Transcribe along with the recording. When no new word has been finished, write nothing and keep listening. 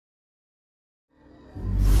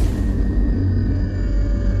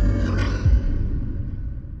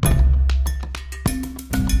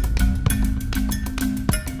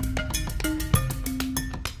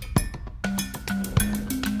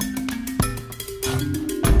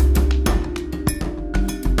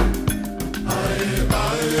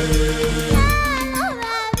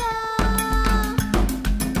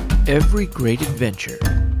Every great adventure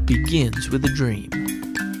begins with a dream.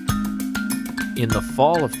 In the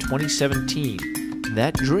fall of 2017,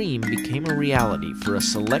 that dream became a reality for a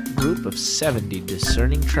select group of 70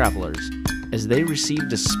 discerning travelers as they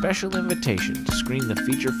received a special invitation to screen the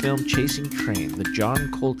feature film Chasing Trane, the John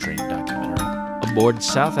Coltrane documentary, aboard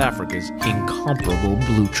South Africa's incomparable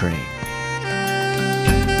Blue Train.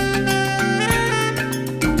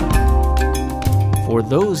 For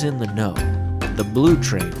those in the know, the Blue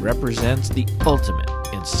Train represents the ultimate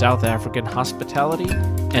in South African hospitality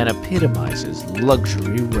and epitomizes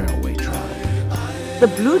luxury railway travel. The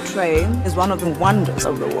Blue Train is one of the wonders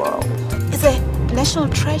of the world. It's a national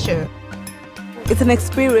treasure. It's an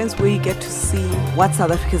experience where you get to see what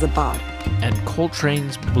South Africa is about. And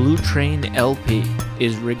Coltrane's Blue Train LP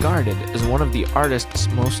is regarded as one of the artist's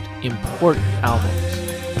most important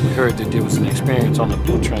albums. We heard that there was an experience on the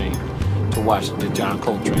Blue Train to watch the John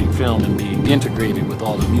Coltrane film and be integrated with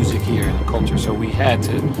all the music here and the culture, so we had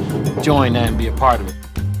to join that and be a part of it.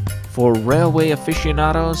 For railway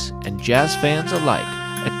aficionados and jazz fans alike,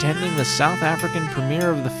 attending the South African premiere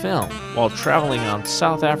of the film while traveling on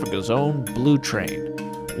South Africa's own Blue Train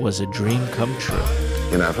was a dream come true.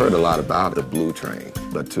 And I've heard a lot about the Blue Train,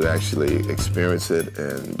 but to actually experience it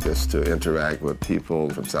and just to interact with people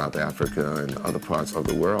from South Africa and other parts of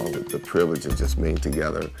the world, the privilege of just being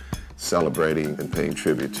together, celebrating and paying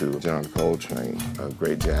tribute to John Coltrane, a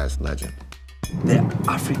great jazz legend. The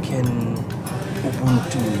African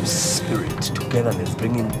Ubuntu spirit, togetherness,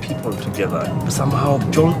 bringing people together. Somehow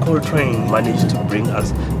John Coltrane managed to bring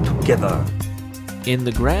us together. In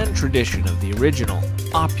the grand tradition of the original,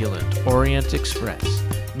 opulent Orient Express,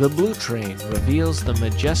 the Blue Train reveals the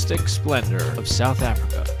majestic splendor of South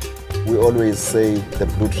Africa. We always say the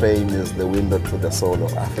Blue Train is the window to the soul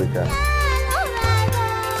of Africa.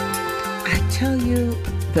 I tell you,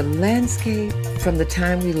 the landscape from the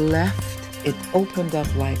time we left, it opened up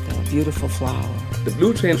like a beautiful flower. The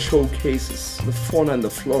Blue Train showcases the fauna and the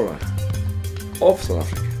flora of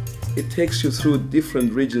South Africa. It takes you through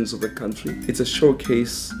different regions of the country. It's a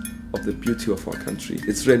showcase of the beauty of our country.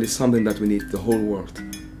 It's really something that we need the whole world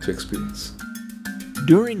to experience.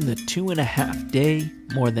 During the 2.5-day,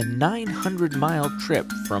 more than 900-mile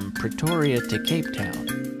trip from Pretoria to Cape Town,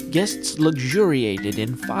 guests luxuriated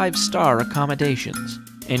in 5-star accommodations,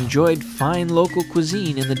 enjoyed fine local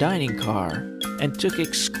cuisine in the dining car, and took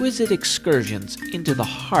exquisite excursions into the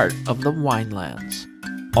heart of the winelands,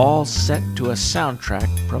 all set to a soundtrack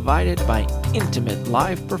provided by intimate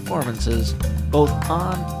live performances both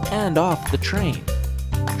on and off the train.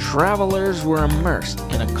 Travelers were immersed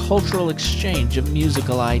in a cultural exchange of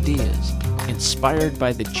musical ideas, inspired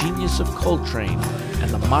by the genius of Coltrane and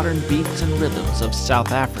the modern beats and rhythms of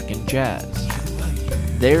South African jazz.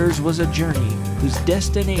 Theirs was a journey whose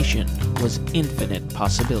destination was infinite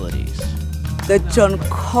possibilities. The John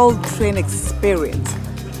Coltrane experience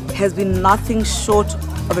has been nothing short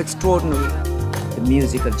of extraordinary. The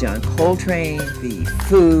music of John Coltrane, the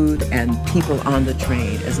food and people on the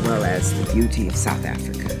train, as well as the beauty of South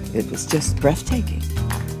Africa. It was just breathtaking.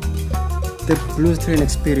 The Blue Train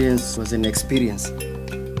experience was an experience.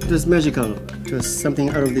 It was magical. It was something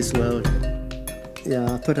out of this world.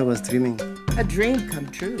 Yeah, I thought I was dreaming. A dream come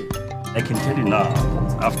true. I can tell you now,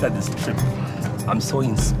 after this trip, I'm so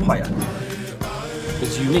inspired.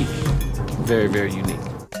 It's unique, very, very unique.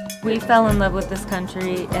 We fell in love with this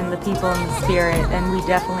country and the people and the spirit, and we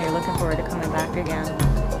definitely are looking forward to coming back again.